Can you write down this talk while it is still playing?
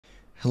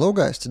Hello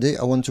guys, today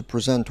I want to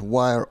present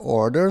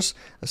WireOrders,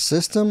 a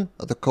system,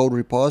 the code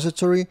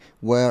repository,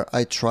 where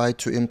I try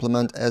to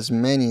implement as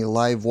many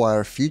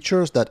Livewire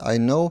features that I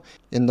know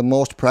in the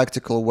most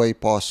practical way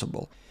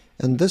possible.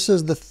 And this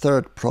is the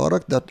third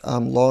product that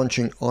I'm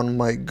launching on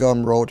my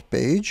Gumroad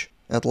page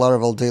at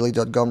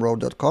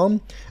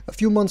laraveldaily.gumroad.com. A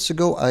few months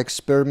ago I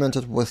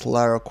experimented with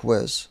Lara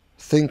Quiz,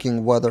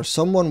 thinking whether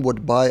someone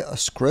would buy a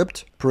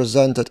script,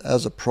 present it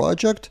as a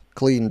project,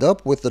 cleaned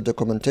up with the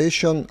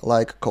documentation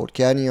like Code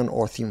Canyon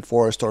or Theme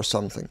Forest or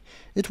something.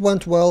 It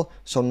went well,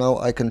 so now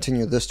I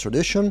continue this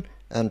tradition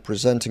and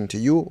presenting to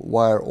you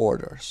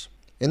WireOrders.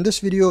 In this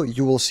video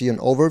you will see an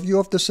overview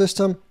of the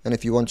system, and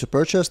if you want to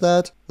purchase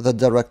that, the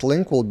direct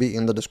link will be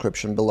in the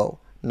description below.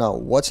 Now,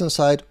 what's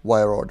inside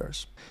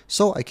WireOrders?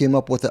 So I came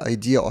up with the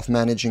idea of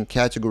managing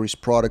categories,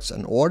 products,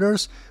 and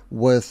orders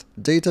with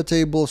data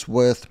tables,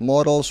 with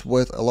models,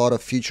 with a lot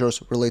of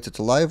features related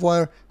to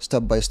Livewire.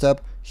 Step by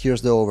step,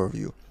 here's the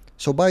overview.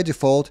 So by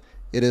default,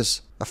 it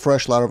is a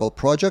fresh Laravel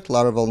project,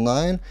 Laravel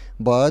 9,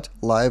 but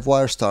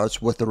Livewire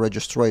starts with the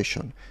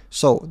registration.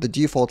 So the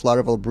default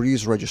Laravel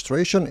Breeze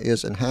registration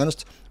is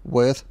enhanced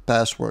with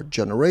password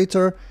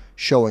generator,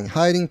 showing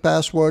hiding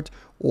password,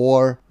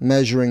 or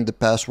measuring the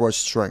password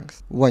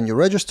strength. When you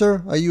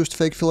register, I used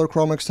fake filler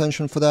Chrome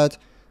extension for that.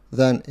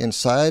 Then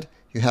inside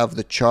you have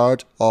the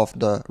chart of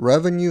the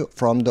revenue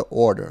from the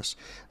orders.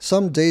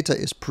 Some data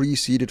is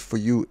pre-seeded for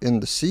you in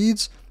the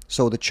seeds,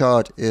 so the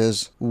chart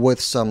is with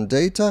some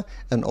data,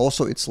 and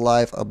also it's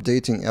live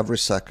updating every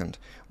second,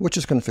 which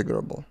is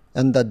configurable.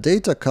 And that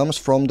data comes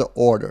from the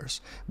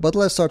orders. But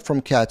let's start from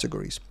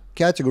categories.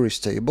 Categories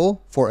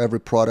table, for every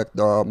product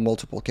there are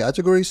multiple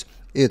categories.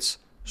 It's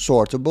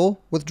sortable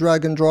with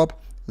drag and drop.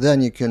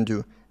 Then you can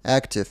do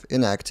active,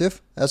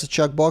 inactive as a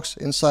checkbox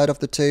inside of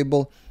the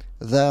table.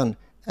 Then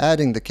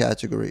adding the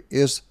category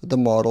is the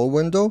model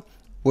window,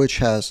 which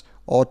has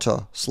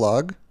auto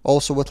slug,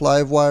 also with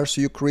Livewire, so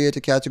you create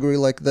a category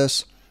like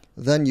this.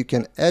 Then you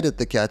can edit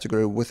the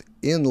category with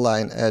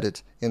inline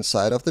edit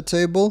inside of the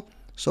table,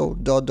 so ...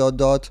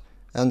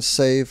 and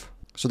save.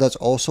 So that's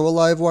also a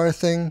Livewire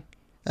thing.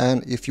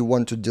 And if you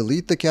want to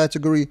delete the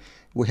category,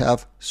 we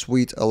have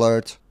Sweet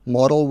Alert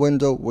model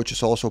window, which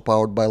is also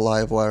powered by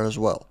Livewire as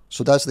well.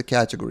 So that's the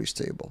categories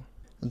table.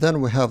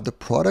 Then we have the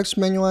products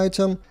menu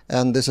item,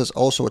 and this is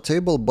also a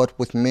table but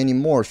with many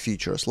more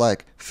features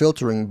like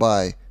filtering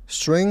by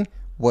string,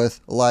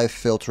 with live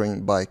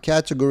filtering by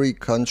category,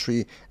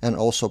 country, and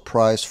also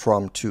price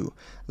from to.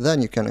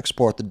 Then you can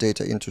export the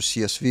data into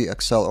CSV,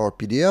 Excel, or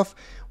PDF.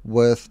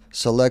 With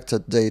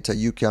selected data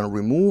you can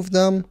remove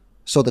them.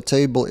 So the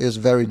table is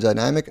very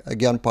dynamic,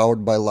 again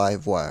powered by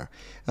Livewire.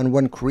 And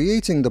when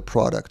creating the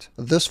product,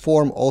 this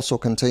form also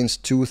contains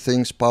two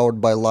things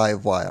powered by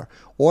Livewire,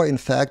 or in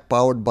fact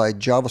powered by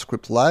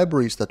JavaScript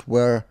libraries that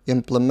were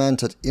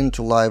implemented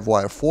into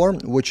Livewire form,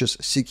 which is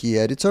CKey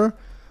editor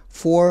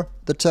for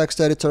the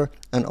text editor,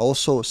 and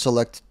also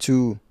select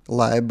to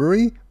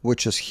library,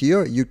 which is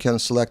here. You can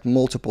select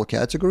multiple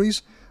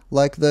categories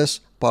like this,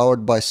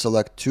 powered by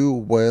select to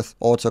with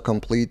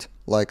autocomplete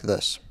like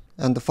this.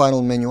 And the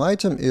final menu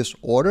item is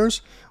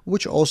orders,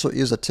 which also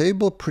is a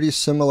table pretty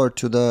similar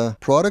to the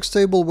products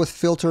table with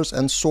filters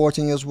and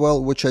sorting as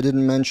well, which I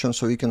didn't mention.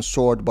 So you can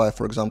sort by,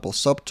 for example,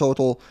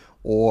 subtotal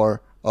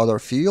or other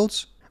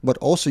fields, but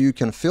also you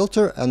can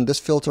filter, and this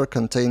filter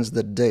contains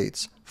the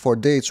dates. For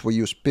dates, we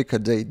use pick a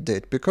date,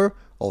 date picker,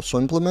 also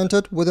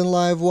implemented within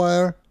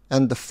Livewire.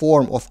 And the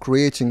form of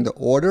creating the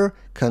order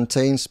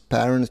contains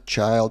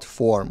parent-child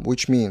form,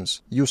 which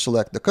means you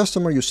select the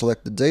customer, you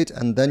select the date,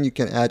 and then you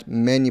can add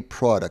many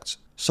products.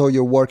 So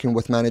you're working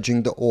with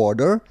managing the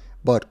order,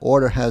 but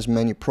order has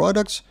many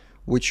products,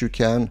 which you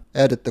can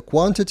edit the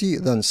quantity,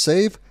 then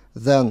save.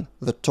 Then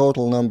the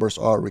total numbers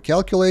are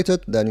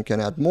recalculated. Then you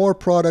can add more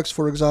products,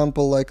 for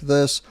example, like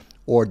this,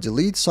 or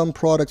delete some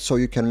products so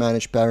you can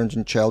manage parent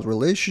and child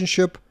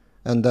relationship,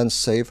 and then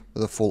save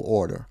the full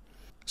order.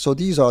 So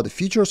these are the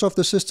features of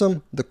the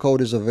system. The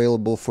code is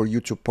available for you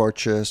to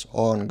purchase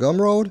on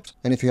Gumroad.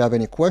 And if you have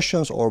any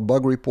questions or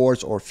bug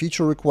reports or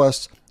feature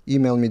requests,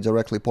 email me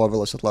directly,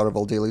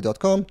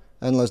 pavelas@laraveldaily.com,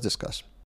 and let's discuss.